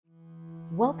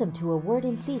Welcome to A Word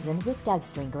in Season with Doug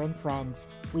Stringer and friends.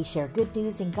 We share good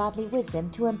news and godly wisdom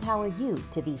to empower you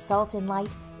to be salt and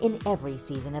light in every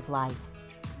season of life.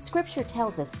 Scripture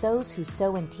tells us those who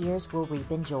sow in tears will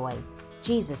reap in joy.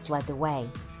 Jesus led the way.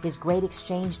 His great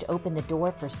exchange opened the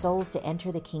door for souls to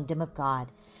enter the kingdom of God.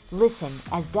 Listen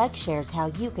as Doug shares how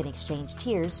you can exchange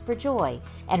tears for joy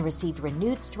and receive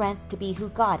renewed strength to be who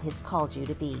God has called you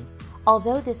to be.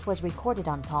 Although this was recorded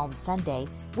on Palm Sunday,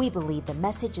 we believe the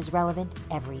message is relevant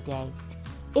every day.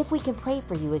 If we can pray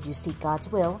for you as you seek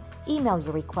God's will, email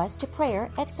your request to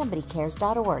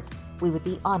prayer@somebodycares.org. We would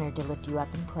be honored to lift you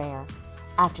up in prayer.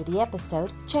 After the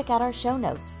episode, check out our show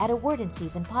notes at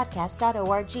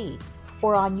awordinseasonpodcast.org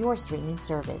or on your streaming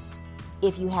service.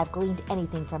 If you have gleaned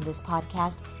anything from this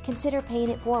podcast, consider paying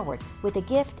it forward with a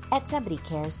gift at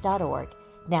somebodycares.org.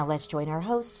 Now let's join our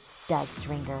host, Doug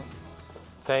Stringer.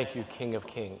 Thank you, King of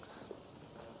Kings.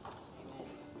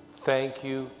 Thank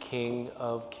you, King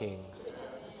of Kings.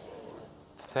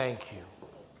 Thank you,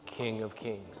 King of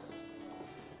Kings.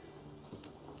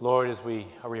 Lord, as we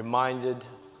are reminded,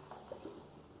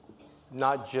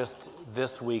 not just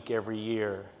this week every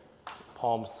year,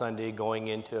 Palm Sunday going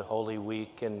into Holy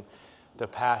Week and the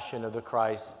Passion of the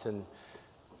Christ and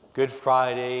Good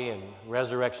Friday and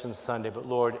Resurrection Sunday, but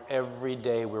Lord, every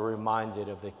day we're reminded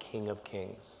of the King of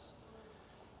Kings.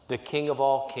 The King of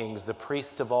all kings, the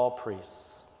priest of all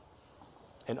priests,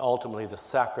 and ultimately the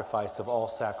sacrifice of all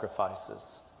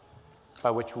sacrifices,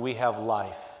 by which we have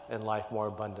life and life more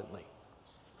abundantly.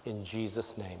 In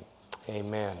Jesus' name,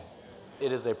 amen.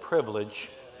 It is a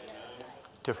privilege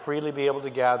to freely be able to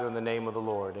gather in the name of the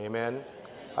Lord, amen.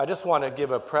 I just want to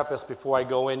give a preface before I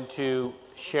go into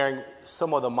sharing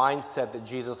some of the mindset that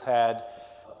Jesus had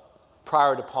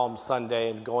prior to Palm Sunday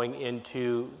and going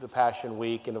into the Passion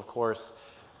Week and, of course,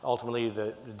 ultimately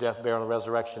the death, burial, and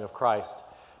resurrection of Christ.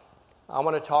 I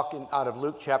want to talk out of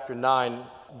Luke chapter 9,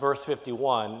 verse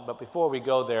 51, but before we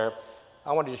go there,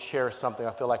 I want to just share something I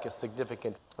feel like is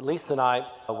significant. Lisa and I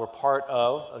were part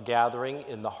of a gathering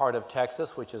in the heart of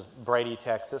Texas, which is Brady,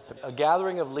 Texas. A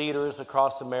gathering of leaders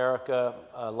across America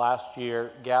last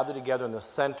year gathered together in the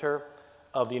center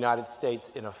of the United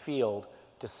States in a field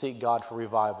to seek God for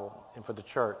revival and for the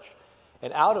church.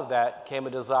 And out of that came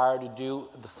a desire to do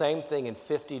the same thing in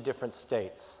 50 different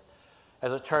states.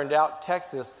 As it turned out,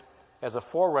 Texas, as a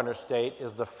forerunner state,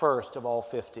 is the first of all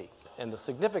 50. And the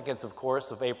significance, of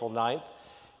course, of April 9th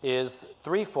is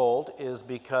threefold, is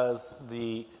because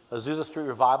the Azusa Street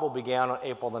Revival began on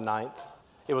April the 9th.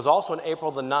 It was also on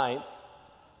April the 9th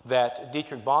that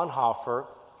Dietrich Bonhoeffer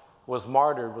was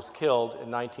martyred, was killed in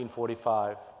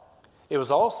 1945. It was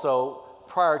also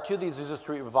prior to the Azusa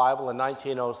Street Revival in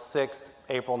 1906,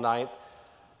 April 9th,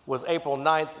 was April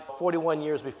 9th, 41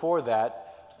 years before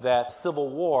that, that Civil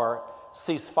War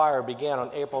ceasefire began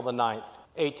on April the 9th,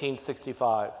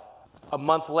 1865. A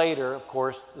month later, of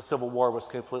course, the Civil War was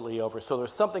completely over. So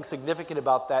there's something significant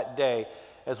about that day.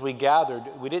 As we gathered,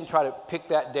 we didn't try to pick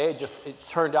that day, it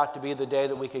turned out to be the day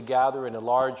that we could gather in a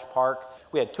large park.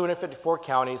 We had 254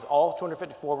 counties, all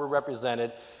 254 were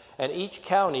represented, and each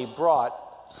county brought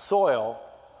soil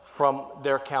from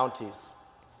their counties,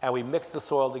 and we mixed the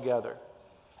soil together.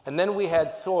 And then we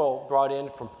had soil brought in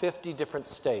from 50 different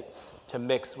states to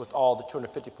mix with all the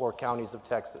 254 counties of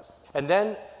Texas. And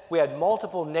then we had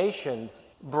multiple nations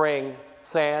bring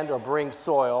sand or bring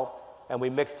soil, and we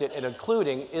mixed it, and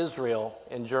including Israel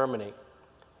and Germany.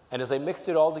 And as they mixed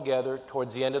it all together,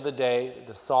 towards the end of the day,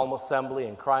 the solemn assembly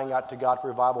and crying out to God for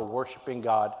revival, worshiping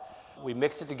God, we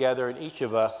mixed it together, and each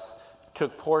of us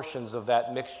took portions of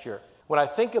that mixture. When I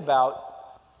think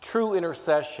about true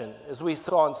intercession, as we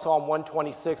saw in Psalm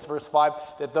 126, verse 5,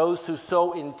 that those who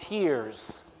sow in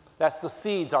tears, that's the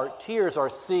seeds, our tears are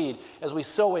seed, as we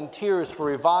sow in tears for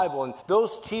revival, and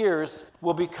those tears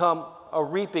will become a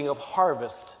reaping of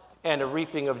harvest and a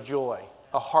reaping of joy,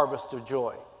 a harvest of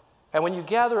joy. And when you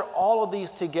gather all of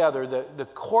these together, the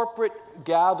corporate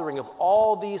gathering of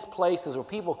all these places where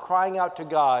people crying out to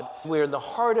God, we're in the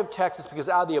heart of Texas because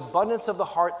out of the abundance of the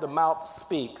heart, the mouth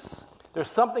speaks. There's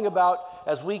something about,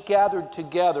 as we gathered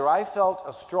together, I felt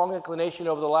a strong inclination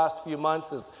over the last few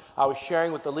months as I was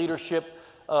sharing with the leadership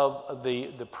of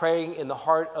the praying in the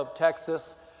heart of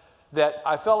Texas, that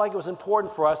I felt like it was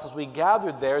important for us as we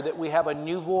gathered there that we have a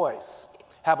new voice,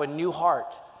 have a new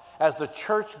heart. As the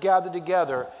church gathered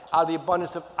together out of the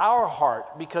abundance of our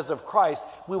heart because of Christ,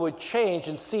 we would change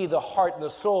and see the heart and the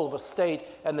soul of a state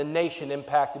and the nation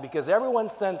impacted, because everyone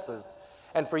senses,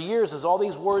 and for years as all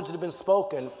these words that have been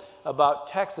spoken about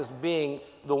Texas being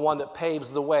the one that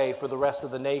paves the way for the rest of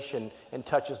the nation and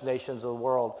touches nations of the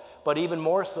world. But even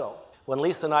more so, when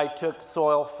Lisa and I took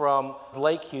soil from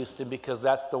Lake Houston, because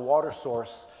that's the water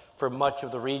source for much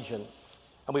of the region.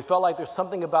 And we felt like there's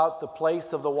something about the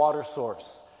place of the water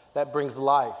source that brings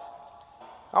life.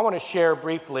 I want to share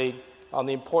briefly on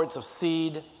the importance of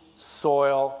seed,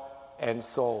 soil, and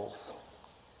souls.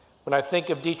 When I think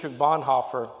of Dietrich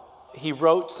Bonhoeffer, he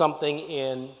wrote something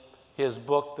in his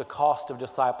book, The Cost of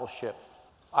Discipleship.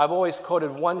 I've always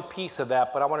quoted one piece of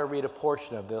that, but I want to read a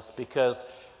portion of this because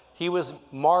he was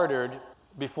martyred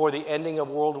before the ending of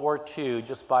World War II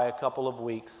just by a couple of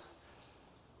weeks.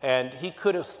 And he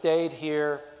could have stayed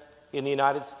here in the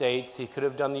United States. He could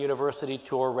have done the university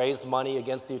tour, raised money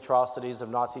against the atrocities of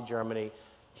Nazi Germany,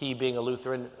 he being a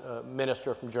Lutheran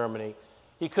minister from Germany.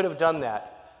 He could have done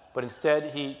that, but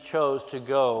instead he chose to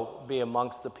go be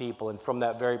amongst the people, and from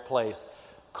that very place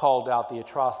called out the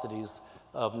atrocities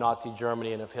of Nazi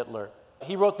Germany and of Hitler.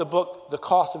 He wrote the book, The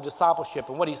Cost of Discipleship,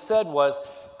 and what he said was,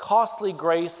 costly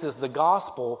grace is the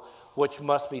gospel which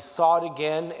must be sought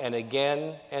again and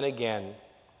again and again.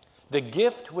 The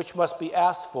gift which must be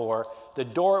asked for, the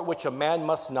door at which a man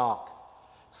must knock.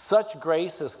 Such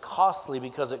grace is costly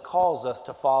because it calls us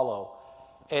to follow,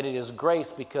 and it is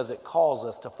grace because it calls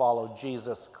us to follow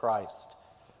Jesus Christ.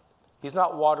 He's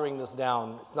not watering this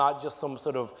down. It's not just some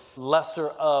sort of lesser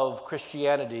of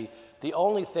Christianity. The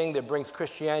only thing that brings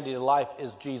Christianity to life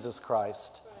is Jesus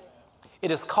Christ.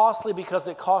 It is costly because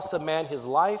it costs a man his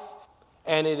life,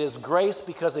 and it is grace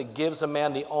because it gives a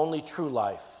man the only true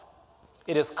life.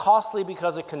 It is costly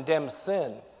because it condemns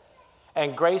sin,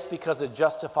 and grace because it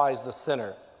justifies the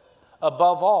sinner.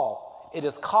 Above all, it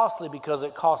is costly because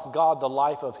it costs God the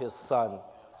life of his Son.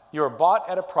 You are bought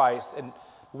at a price, and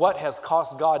what has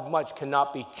cost God much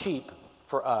cannot be cheap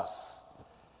for us.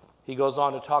 He goes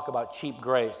on to talk about cheap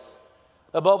grace.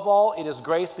 Above all, it is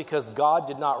grace because God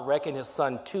did not reckon his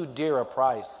Son too dear a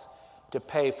price to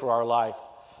pay for our life,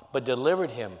 but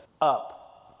delivered him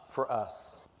up for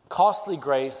us. Costly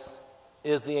grace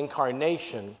is the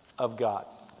incarnation of God.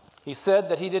 He said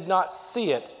that he did not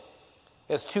see it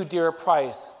as too dear a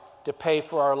price to pay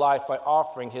for our life by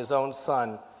offering his own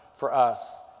Son for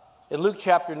us. In Luke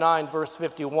chapter 9, verse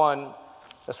 51,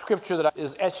 a scripture that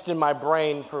is etched in my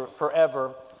brain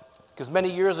forever, because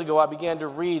many years ago I began to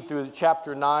read through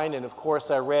chapter 9, and of course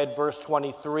I read verse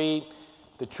 23,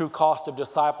 the true cost of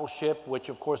discipleship, which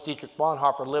of course Dietrich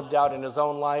Bonhoeffer lived out in his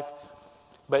own life.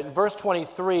 But in verse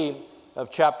 23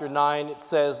 of chapter 9, it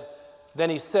says, "Then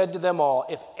he said to them all,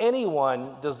 if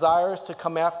anyone desires to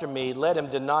come after me, let him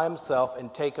deny himself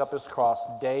and take up his cross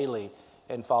daily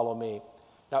and follow me."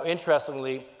 Now,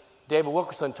 interestingly, David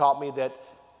Wilkerson taught me that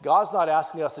God's not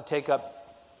asking us to take up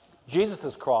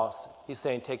Jesus' cross. He's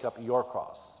saying, take up your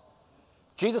cross.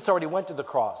 Jesus already went to the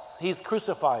cross. He's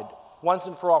crucified once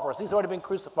and for all for us. He's already been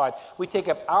crucified. We take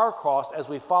up our cross as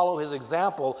we follow his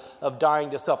example of dying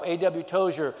to self. A.W.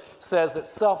 Tozier says that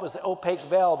self is the opaque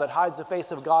veil that hides the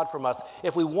face of God from us.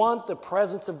 If we want the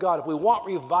presence of God, if we want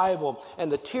revival,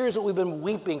 and the tears that we've been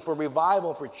weeping for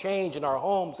revival, for change in our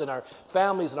homes, in our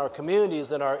families, in our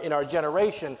communities, in our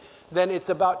generation, then it's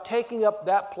about taking up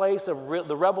that place of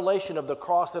the revelation of the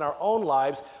cross in our own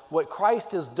lives, what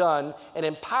Christ has done, and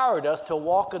empowered us to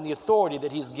walk in the authority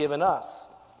that he's given us.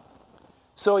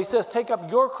 So he says, take up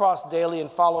your cross daily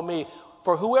and follow me.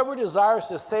 For whoever desires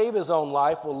to save his own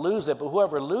life will lose it, but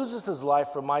whoever loses his life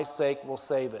for my sake will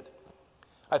save it.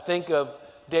 I think of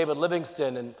David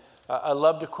Livingstone, and I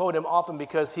love to quote him often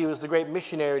because he was the great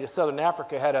missionary to Southern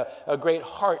Africa, had a great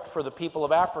heart for the people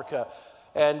of Africa.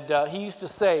 And he used to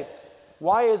say,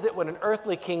 why is it when an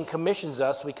earthly king commissions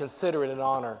us, we consider it an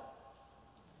honor?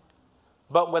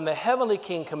 But when the heavenly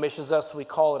king commissions us, we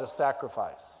call it a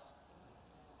sacrifice.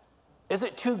 Is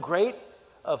it too great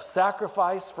of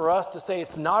sacrifice for us to say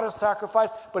it's not a sacrifice,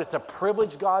 but it's a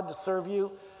privilege, God, to serve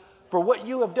you? For what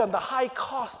you have done, the high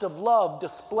cost of love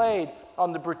displayed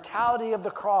on the brutality of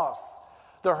the cross,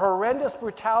 the horrendous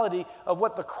brutality of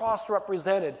what the cross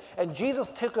represented. And Jesus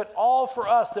took it all for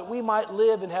us that we might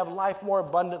live and have life more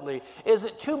abundantly. Is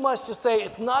it too much to say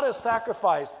it's not a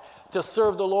sacrifice to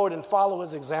serve the Lord and follow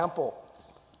his example?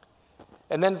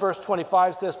 And then verse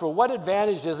 25 says, for what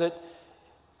advantage is it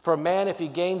for a man if he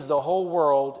gains the whole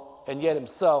world and yet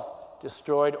himself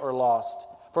destroyed or lost?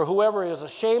 For whoever is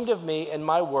ashamed of me and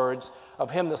my words, of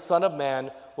him the Son of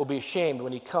Man will be ashamed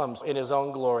when he comes in his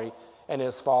own glory and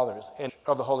his Father's and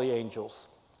of the holy angels.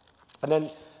 And then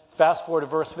fast forward to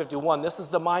verse 51. This is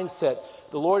the mindset.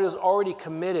 The Lord is already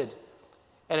committed.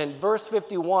 And in verse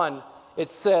 51, it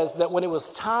says that when it was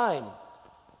time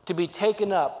to be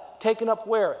taken up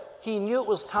where? He knew it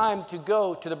was time to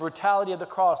go to the brutality of the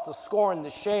cross, the scorn,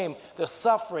 the shame, the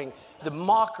suffering, the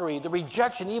mockery, the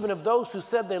rejection even of those who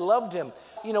said they loved him.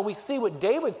 we see what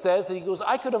David says. He goes,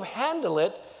 I could have handled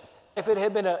it if it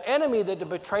had been an enemy that had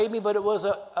betrayed me, but it was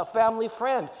a family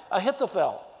friend,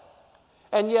 Ahithophel.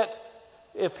 And yet,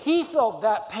 if he felt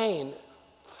that pain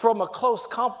from a close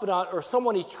confidant or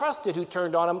someone he trusted who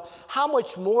turned on him, how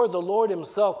much more the Lord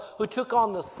himself, who took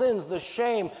on the sins, the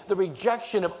shame, the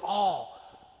rejection of all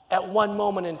at one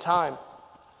moment in time.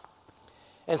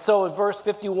 And so in verse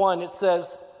 51 it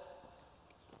says,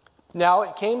 now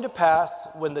it came to pass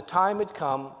when the time had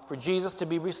come for Jesus to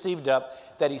be received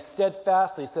up, that he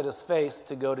steadfastly set his face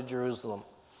to go to Jerusalem.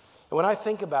 And when I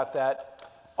think about that,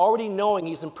 already knowing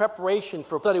he's in preparation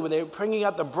for bloody, when they're bringing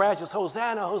out the branches,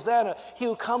 Hosanna, Hosanna, he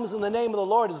who comes in the name of the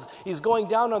Lord, he's going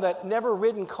down on that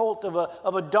never-ridden colt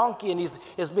of a donkey, and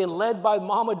he's being led by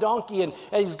Mama Donkey, and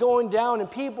he's going down,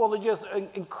 and people are just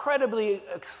incredibly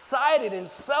excited and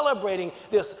celebrating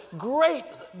this great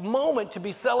moment to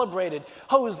be celebrated.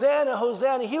 Hosanna,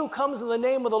 Hosanna, he who comes in the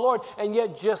name of the Lord. And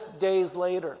yet just days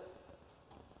later,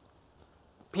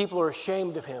 people are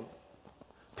ashamed of him.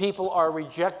 People are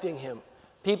rejecting him.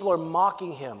 People are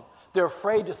mocking him. They're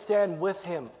afraid to stand with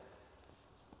him.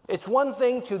 It's one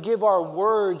thing to give our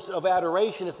words of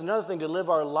adoration. It's another thing to live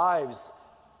our lives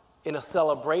in a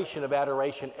celebration of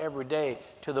adoration every day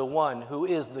to the one who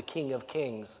is the King of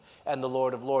Kings and the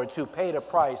Lord of Lords, who paid a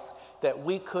price that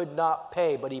we could not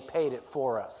pay, but he paid it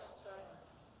for us.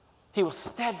 He was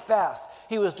steadfast.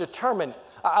 He was determined.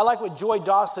 I like what Joy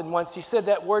Dawson once, she said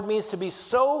that word means to be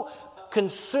so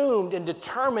consumed and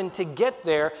determined to get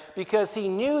there, because he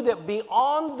knew that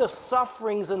beyond the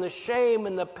sufferings and the shame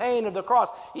and the pain of the cross,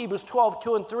 Hebrews 12,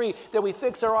 2 and 3, that we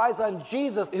fix our eyes on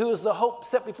Jesus, who is the hope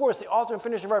set before us, the author and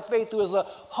finisher of our faith, who is the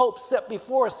hope set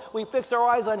before us. We fix our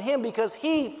eyes on him because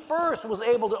he first was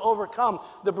able to overcome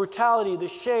the brutality, the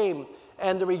shame,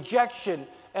 and the rejection,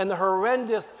 and the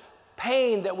horrendous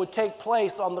pain that would take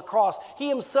place on the cross. He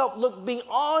himself looked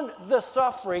beyond the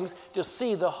sufferings to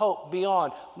see the hope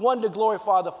beyond. One to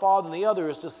glorify the Father, and the other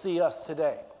is to see us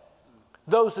today.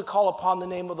 Those who call upon the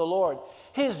name of the Lord.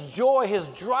 His joy, his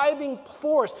driving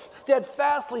force,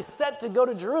 steadfastly set to go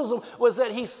to Jerusalem, was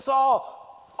that he saw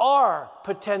our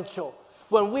potential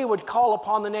when we would call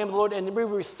upon the name of the Lord and we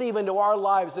receive into our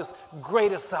lives this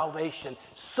greatest salvation,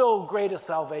 so great a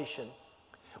salvation.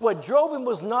 What drove him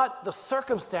was not the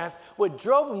circumstance. What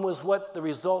drove him was what the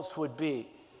results would be.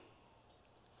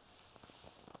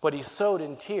 What he sowed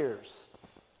in tears,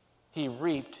 he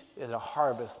reaped in a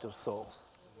harvest of souls.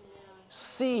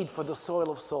 Seed for the soil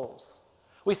of souls.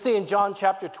 We see in John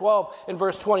chapter 12 in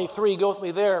verse 23, go with me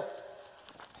there.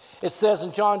 It says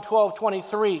in John 12,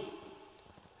 23,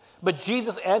 but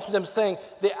Jesus answered them, saying,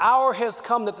 the hour has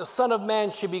come that the Son of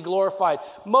Man should be glorified.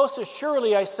 Most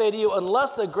assuredly, I say to you,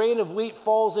 unless a grain of wheat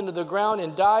falls into the ground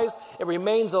and dies, it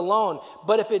remains alone.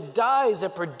 But if it dies,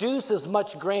 it produces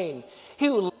much grain. He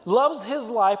who loves his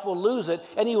life will lose it,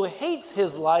 and he who hates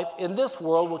his life in this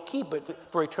world will keep it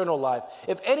for eternal life.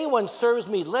 If anyone serves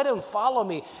me, let him follow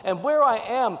me. And where I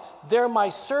am, there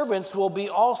my servants will be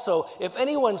also. If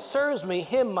anyone serves me,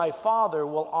 him my Father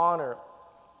will honor.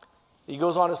 He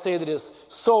goes on to say that his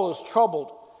soul is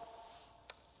troubled.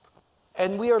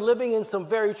 And we are living in some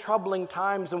very troubling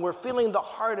times, and we're feeling the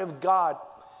heart of God.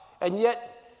 And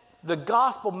yet, the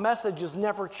gospel message has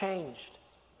never changed.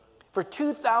 For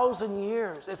 2,000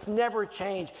 years, it's never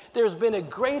changed. There's been a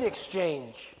great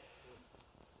exchange.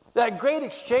 That great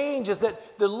exchange is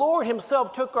that the Lord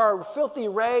himself took our filthy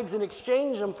rags and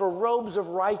exchanged them for robes of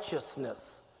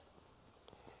righteousness.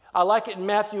 I like it in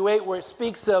Matthew 8 where it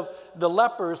speaks of the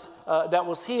lepers that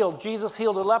was healed. Jesus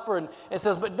healed a leper and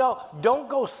says, but no, don't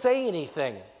go say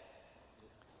anything.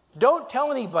 Don't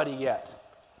tell anybody yet.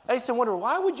 I used to wonder,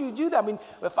 why would you do that? I mean,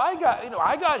 if I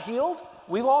got healed,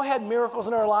 we've all had miracles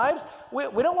in our lives.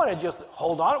 We don't want to just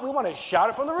hold on it. We want to shout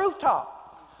it from the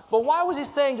rooftop. But why was he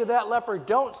saying to that leper,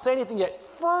 don't say anything yet?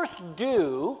 First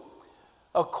do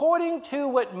according to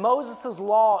what Moses'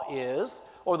 law is,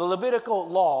 or the Levitical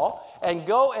law, and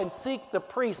go and seek the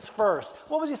priests first.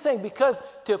 What was he saying? Because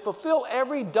to fulfill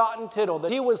every dot and tittle,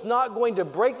 that he was not going to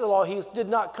break the law. He did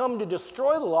not come to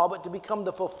destroy the law, but to become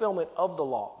the fulfillment of the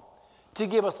law, to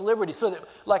give us liberty. So that,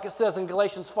 like it says in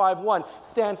Galatians 5:1,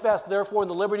 stand fast, therefore, in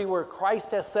the liberty where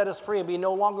Christ has set us free, and be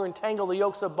no longer entangled in the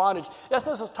yokes of bondage. That's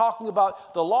not just talking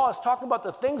about the law. It's talking about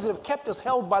the things that have kept us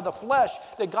held by the flesh,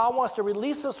 that God wants to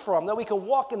release us from, that we can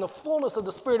walk in the fullness of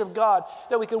the Spirit of God,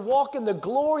 that we can walk in the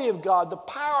glory of God, the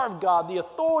power of God, the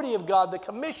authority of God, the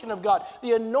commission of God,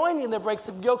 the anointing that breaks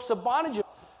the yokes of bondage.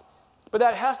 But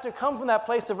that has to come from that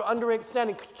place of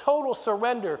understanding, total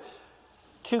surrender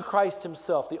to Christ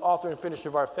himself, the author and finisher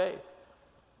of our faith.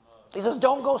 He says,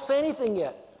 don't go say anything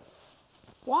yet.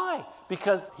 Why?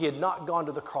 Because he had not gone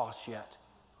to the cross yet.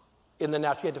 in the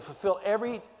natural. He had to fulfill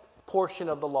every portion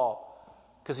of the law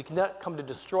because he could not come to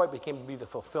destroy it, but he came to be the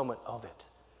fulfillment of it.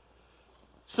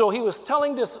 So he was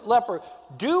telling this leper,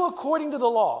 do according to the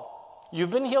law.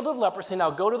 You've been healed of leprosy. Now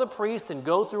go to the priest and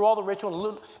go through all the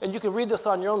ritual. And you can read this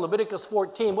on your own, Leviticus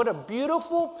 14. What a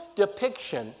beautiful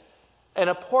depiction and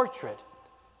a portrait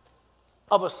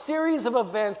of a series of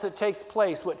events that takes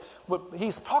place. What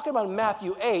he's talking about in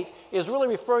Matthew 8 is really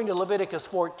referring to Leviticus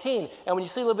 14. And when you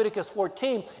see Leviticus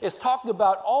 14, it's talking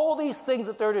about all these things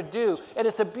that they're to do. And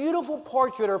it's a beautiful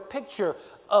portrait or picture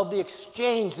of the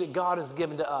exchange that God has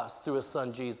given to us through his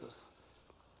son Jesus.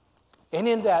 And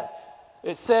in that,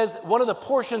 it says one of the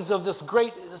portions of this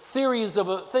great series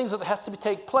of things that has to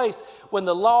take place when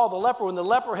the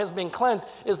leper has been cleansed,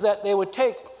 is that they would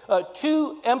take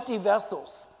 2 empty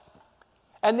vessels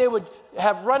and they would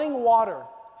have running water,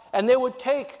 and they would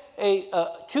take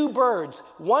 2 birds.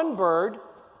 One bird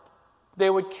they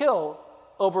would kill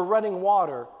over running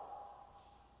water,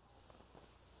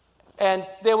 and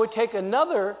they would take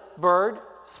another bird,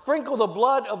 sprinkle the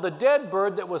blood of the dead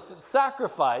bird that was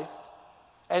sacrificed,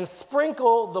 and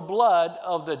sprinkle the blood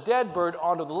of the dead bird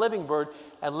onto the living bird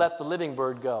and let the living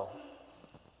bird go.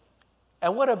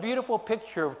 And what a beautiful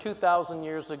picture of 2,000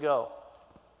 years ago,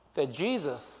 that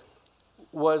Jesus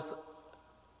was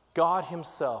God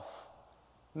himself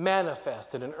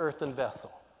manifested in an earthen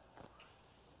vessel.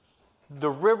 The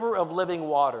river of living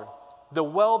water, the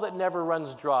well that never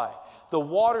runs dry, the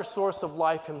water source of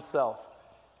life himself,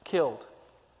 killed,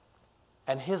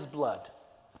 and his blood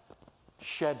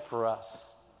shed for us.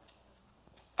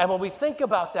 And when we think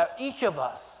about that, each of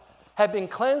us have been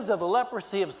cleansed of the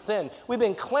leprosy of sin. We've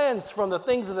been cleansed from the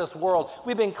things of this world.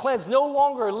 We've been cleansed, no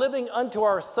longer living unto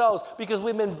ourselves, because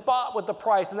we've been bought with the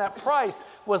price, and that price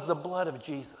was the blood of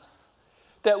Jesus.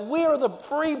 That we are the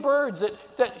free birds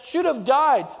that should have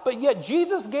died, but yet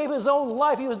Jesus gave his own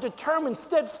life. He was determined,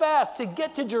 steadfast to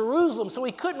get to Jerusalem, so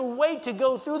he couldn't wait to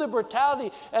go through the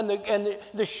brutality and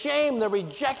the shame, the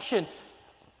rejection,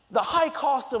 the high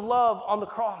cost of love on the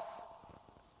cross,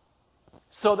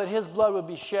 so that his blood would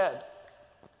be shed,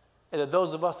 and that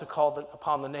those of us who called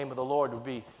upon the name of the Lord would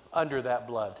be under that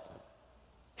blood.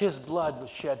 His blood was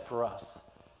shed for us.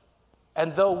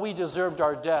 And though we deserved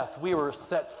our death, we were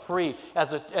set free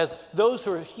as those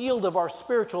who are healed of our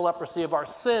spiritual leprosy, of our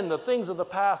sin, the things of the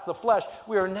past, the flesh.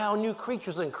 We are now new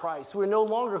creatures in Christ. We're no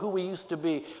longer who we used to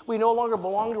be. We no longer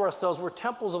belong to ourselves. We're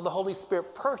temples of the Holy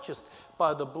Spirit, purchased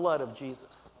by the blood of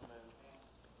Jesus.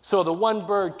 So the one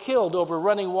bird killed over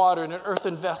running water in an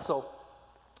earthen vessel,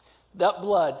 that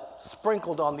blood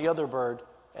sprinkled on the other bird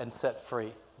and set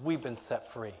free. We've been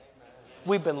set free.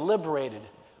 We've been liberated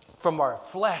from our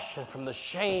flesh and from the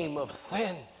shame of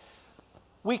sin.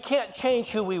 We can't change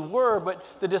who we were, but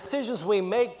the decisions we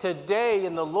make today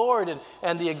in the Lord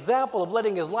and the example of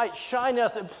letting his light shine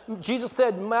us. Jesus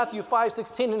said in Matthew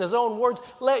 5:16 in his own words,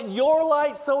 let your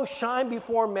light so shine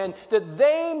before men that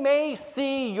they may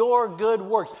see your good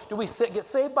works. Do we get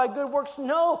saved by good works?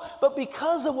 No, but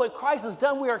because of what Christ has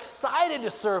done, we are excited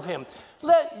to serve him.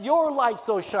 Let your light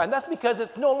so shine. That's because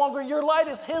it's no longer your light,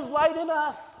 it's his light in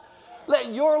us.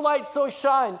 Let your light so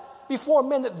shine before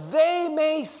men that they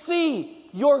may see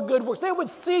your good works. They would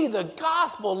see the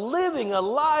gospel living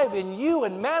alive in you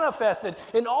and manifested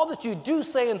in all that you do,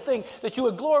 say, and think, that you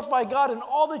would glorify God in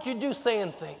all that you do, say,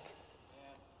 and think.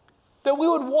 That we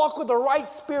would walk with the right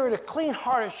spirit, a clean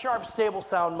heart, a sharp, stable,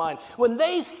 sound mind. When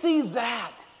they see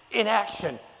that in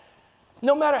action,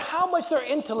 no matter how much their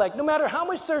intellect, no matter how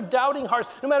much their doubting hearts,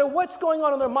 no matter what's going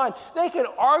on in their mind, they can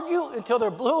argue until they're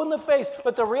blue in the face.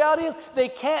 But the reality is they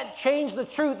can't change the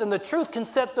truth, and the truth can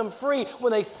set them free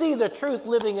when they see the truth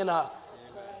living in us.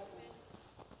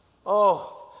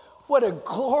 Oh, what a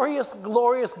glorious,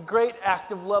 glorious, great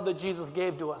act of love that Jesus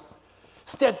gave to us.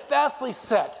 Steadfastly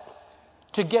set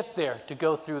to get there, to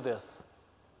go through this.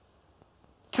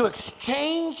 To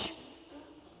exchange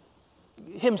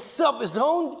himself, his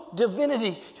own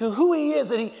divinity, to who he is,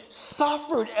 that he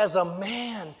suffered as a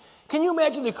man. Can you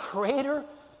imagine the creator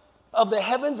of the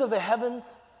heavens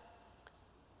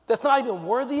that's not even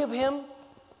worthy of him?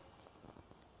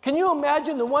 Can you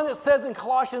imagine the one that says in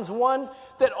Colossians 1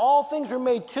 that all things were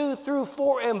made to, through,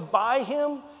 for, and by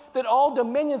him? That all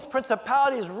dominions,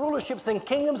 principalities, rulerships, and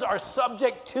kingdoms are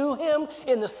subject to him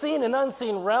in the seen and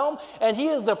unseen realm, and he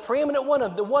is the preeminent one,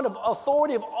 of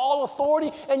authority, of all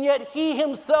authority, and yet he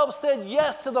himself said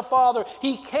yes to the Father.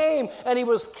 He came and he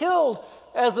was killed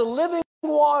as a living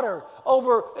water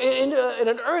in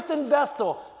an earthen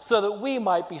vessel, so that we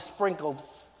might be sprinkled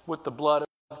with the blood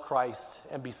of Christ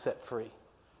and be set free.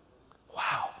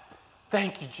 Wow.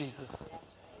 Thank you, Jesus.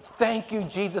 Thank you,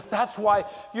 Jesus. That's why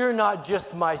you're not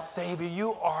just my Savior.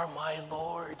 You are my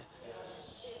Lord.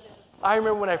 I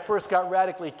remember when I first got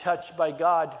radically touched by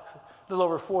God a little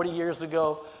over 40 years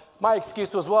ago, my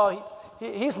excuse was, well,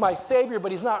 he's my Savior,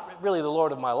 but he's not really the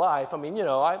Lord of my life. I mean, you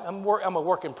know, I'm a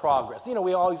work in progress. You know,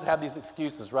 we always have these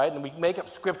excuses, right? And we make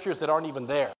up scriptures that aren't even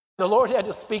there. The Lord had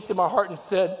to speak to my heart and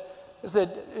said,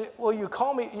 well, you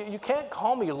can't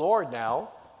call me Lord now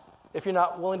if you're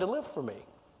not willing to live for me.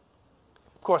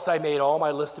 Of course, I made all my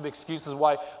list of excuses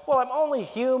why, well, I'm only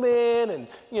human, and,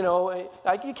 you know,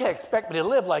 like, you can't expect me to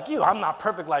live like you. I'm not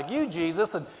perfect like you,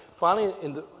 Jesus. And finally,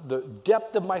 in the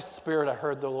depth of my spirit, I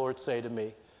heard the Lord say to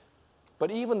me, but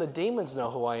even the demons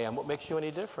know who I am. What makes you any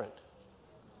different?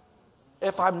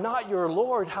 If I'm not your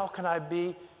Lord, how can I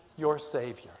be your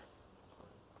Savior?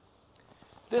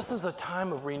 This is a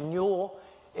time of renewal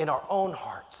in our own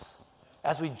hearts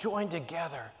as we join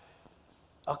together.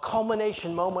 A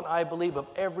culmination moment, I believe, of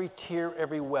every tear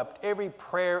ever wept, every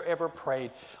prayer ever prayed,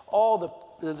 all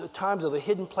the times of the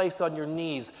hidden place on your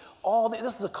knees.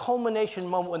 This is a culmination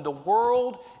moment when the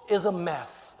world is a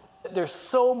mess. There's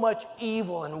so much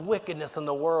evil and wickedness in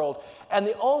the world. And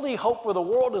the only hope for the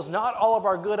world is not all of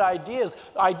our good ideas.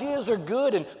 Ideas are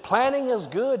good and planning is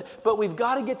good, but we've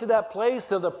got to get to that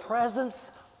place of the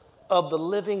presence of the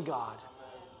living God.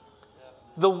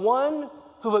 The one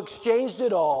who exchanged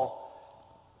it all,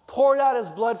 poured out his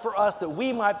blood for us that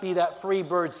we might be that free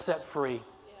bird set free.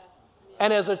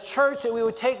 And as a church, that we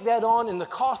would take that on in the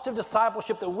cost of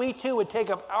discipleship, that we too would take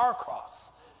up our cross,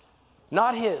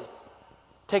 not his,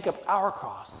 take up our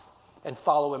cross and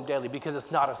follow him daily, because it's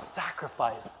not a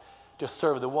sacrifice to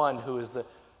serve the one who is the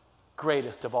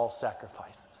greatest of all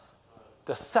sacrifices,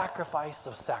 the sacrifice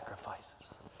of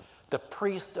sacrifices, the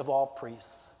priest of all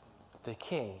priests, the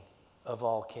king of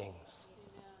all kings.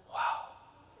 Wow.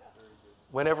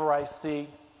 Whenever I see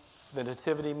the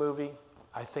Nativity movie,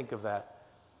 I think of that.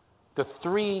 The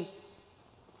three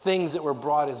things that were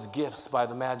brought as gifts by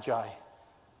the Magi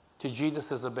to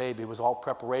Jesus as a baby was all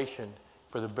preparation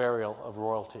for the burial of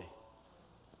royalty.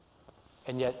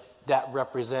 And yet that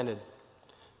represented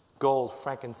gold,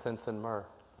 frankincense, and myrrh.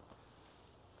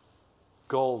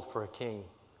 Gold for a king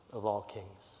of all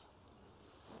kings.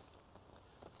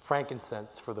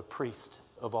 Frankincense for the priest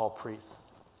of all priests.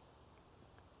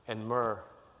 And myrrh,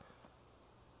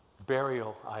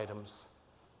 burial items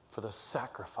for the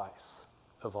sacrifice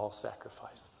of all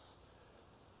sacrifices.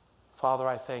 Father,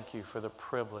 I thank you for the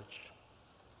privilege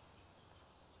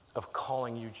of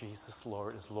calling you Jesus,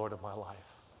 Lord, as Lord of my life.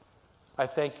 I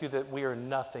thank you that we are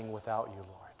nothing without you,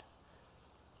 Lord.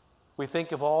 We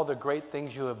think of all the great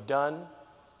things you have done,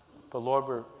 but Lord,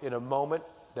 we're in a moment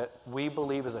that we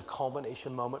believe is a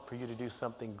culmination moment for you to do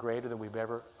something greater than we've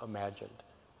ever imagined.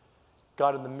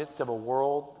 God, in the midst of a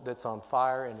world that's on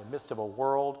fire, in the midst of a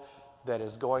world that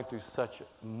is going through such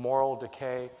moral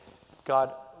decay,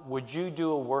 God, would you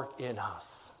do a work in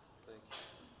us?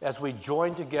 As we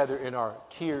join together in our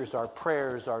tears, our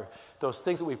prayers, those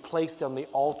things that we've placed on the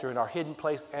altar in our hidden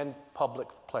place and public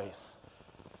place.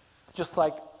 Just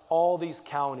like all these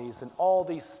counties and all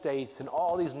these states and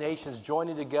all these nations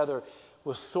joining together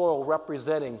with soil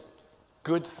representing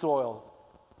good soil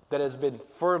that has been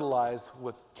fertilized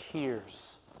with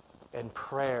tears and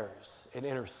prayers and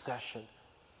intercession.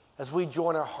 As we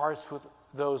join our hearts with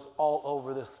those all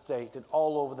over the state and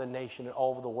all over the nation and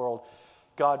all over the world,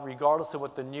 God, regardless of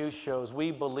what the news shows,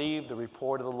 we believe the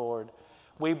report of the Lord.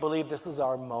 We believe this is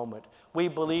our moment. We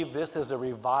believe this is a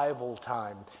revival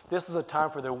time. This is a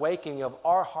time for the awakening of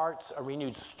our hearts, a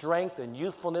renewed strength and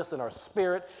youthfulness in our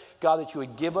spirit. God, that you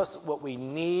would give us what we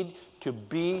need to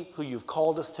be who you've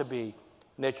called us to be,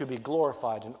 and that you be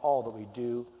glorified in all that we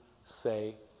do,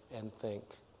 say, and think.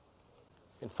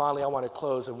 And finally, I want to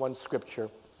close in one scripture.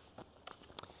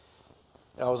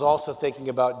 I was also thinking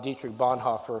about Dietrich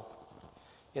Bonhoeffer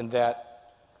in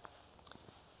that,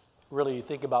 really, you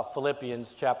think about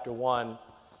Philippians chapter 1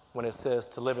 when it says,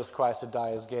 to live as Christ, to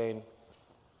die as gain.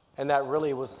 And that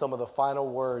really was some of the final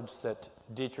words that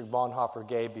Dietrich Bonhoeffer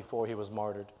gave before he was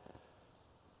martyred.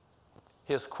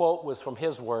 His quote was from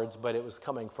his words, but it was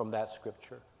coming from that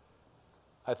scripture.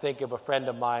 I think of a friend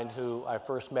of mine who I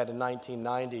first met in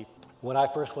 1990. When I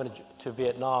first went to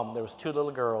Vietnam, there was two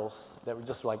little girls that were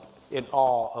just like in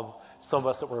awe of some of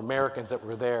us that were Americans that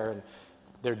were there. And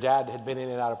their dad had been in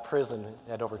and out of prison,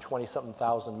 had over 20-something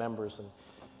thousand members. And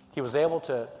he was able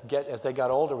to get, as they got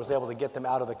older, was able to get them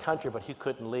out of the country, but he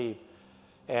couldn't leave.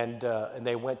 And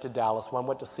they went to Dallas. One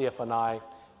went to CFNI.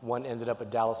 One ended up at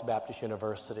Dallas Baptist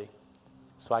University.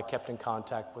 So I kept in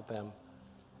contact with them.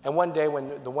 And one day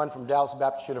when the one from Dallas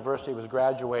Baptist University was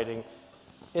graduating,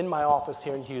 in my office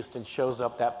here in Houston shows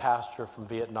up that pastor from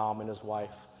Vietnam and his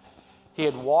wife. He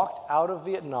had walked out of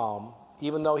Vietnam,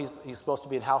 even though he's supposed to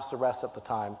be in house arrest at the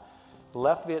time,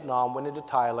 left Vietnam, went into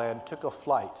Thailand, took a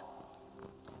flight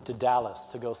to Dallas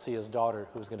to go see his daughter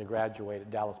who was going to graduate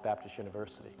at Dallas Baptist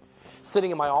University.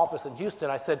 Sitting in my office in Houston,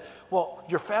 I said, well,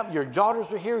 your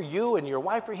daughters are here, you and your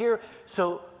wife are here,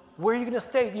 so where are you going to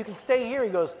stay? You can stay here. He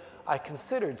goes, I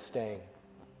considered staying,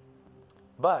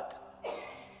 but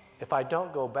if I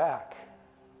don't go back,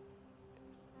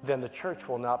 then the church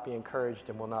will not be encouraged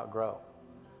and will not grow.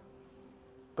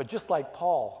 But just like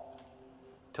Paul,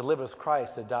 to live as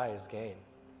Christ, to die is gain.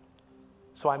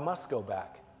 So I must go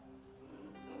back.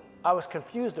 I was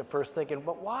confused at first thinking,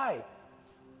 but why?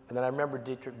 And then I remembered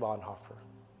Dietrich Bonhoeffer.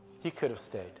 He could have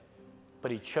stayed, but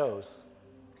he chose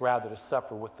rather to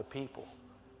suffer with the people.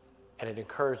 And it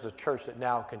encouraged the church that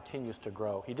now continues to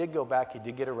grow. He did go back, he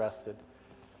did get arrested.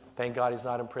 Thank God he's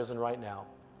not in prison right now.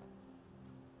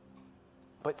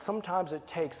 But sometimes it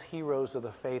takes heroes of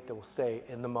the faith that will stay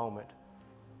in the moment,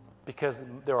 because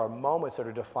there are moments that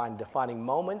are defining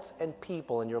moments and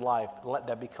people in your life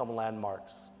that become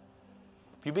landmarks.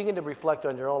 If you begin to reflect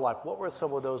on your own life, what were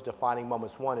some of those defining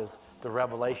moments? One is the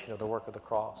revelation of the work of the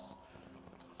cross.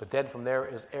 But then from there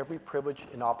is every privilege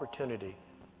and opportunity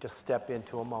to step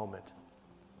into a moment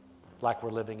like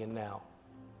we're living in now,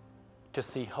 to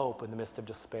see hope in the midst of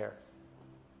despair,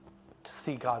 to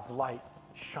see God's light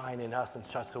shine in us in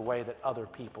such a way that other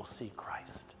people see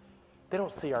Christ. They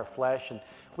don't see our flesh, and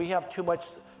we have too much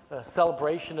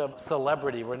celebration of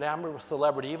celebrity. We're enamored with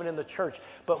celebrity, even in the church.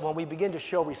 But when we begin to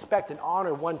show respect and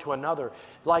honor one to another,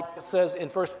 like it says in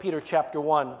 1 Peter chapter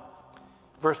 1,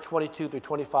 verse 22 through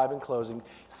 25 in closing,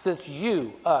 since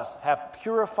you, us, have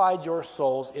purified your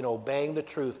souls in obeying the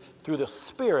truth through the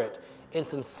Spirit in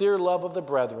sincere love of the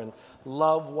brethren,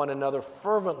 love one another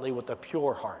fervently with a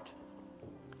pure heart,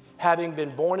 having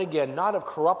been born again, not of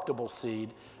corruptible seed,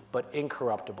 but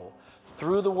incorruptible,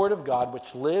 through the word of God,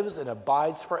 which lives and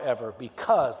abides forever,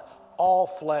 because all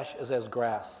flesh is as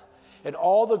grass, and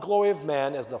all the glory of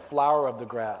man as the flower of the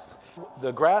grass.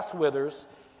 The grass withers,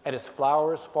 and its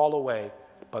flowers fall away,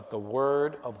 but the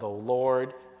word of the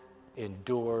Lord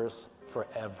endures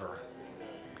forever.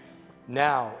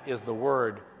 Now is the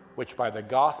word which by the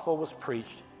gospel was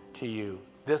preached to you.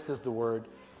 This is the word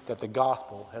that the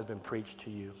gospel has been preached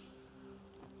to you.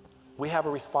 We have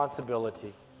a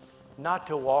responsibility not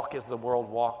to walk as the world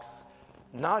walks,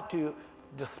 not to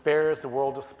despair as the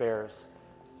world despairs,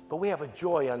 but we have a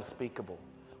joy unspeakable.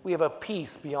 We have a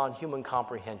peace beyond human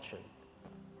comprehension.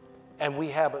 And we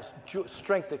have a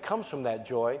strength that comes from that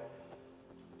joy,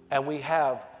 and we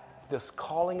have this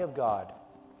calling of God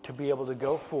to be able to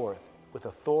go forth with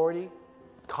authority,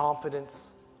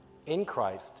 confidence in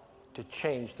Christ to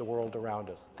change the world around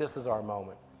us. This is our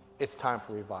moment. It's time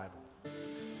for revival.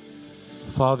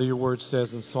 Father, your word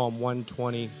says in Psalm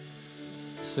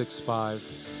 126:5,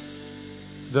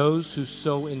 those who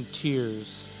sow in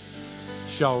tears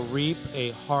shall reap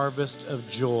a harvest of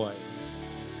joy.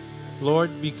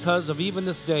 Lord, because of even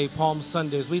this day, Palm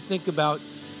Sunday, as we think about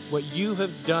what you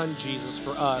have done, Jesus,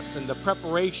 for us and the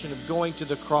preparation of going to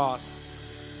the cross,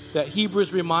 that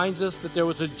Hebrews reminds us that there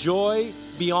was a joy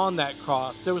beyond that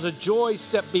cross. There was a joy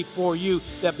set before you,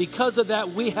 that because of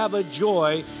that, we have a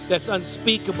joy that's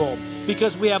unspeakable,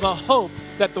 because we have a hope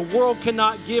that the world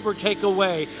cannot give or take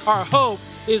away. Our hope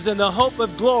is in the hope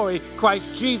of glory,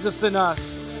 Christ Jesus in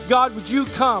us. God, would you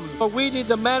come? For we need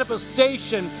the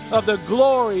manifestation of the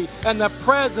glory and the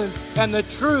presence and the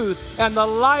truth and the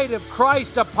light of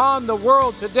Christ upon the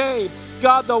world today.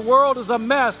 God, the world is a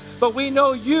mess, but we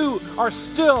know you are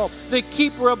still the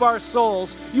keeper of our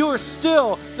souls. You are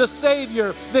still the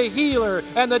Savior, the healer,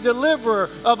 and the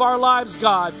deliverer of our lives,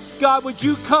 God. God, would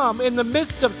you come in the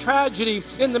midst of tragedy,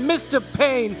 in the midst of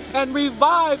pain, and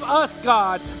revive us,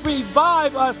 God.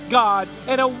 Revive us, God,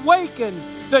 and awaken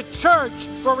the church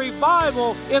for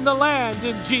revival in the land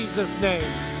in Jesus' name.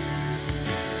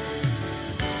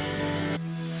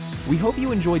 We hope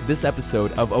you enjoyed this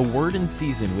episode of A Word in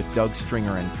Season with Doug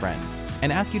Stringer and friends,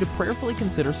 and ask you to prayerfully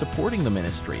consider supporting the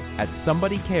ministry at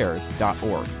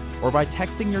somebodycares.org or by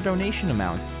texting your donation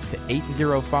amount to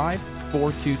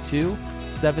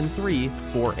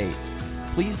 805-422-7348.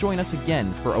 Please join us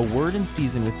again for A Word in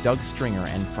Season with Doug Stringer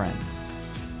and friends.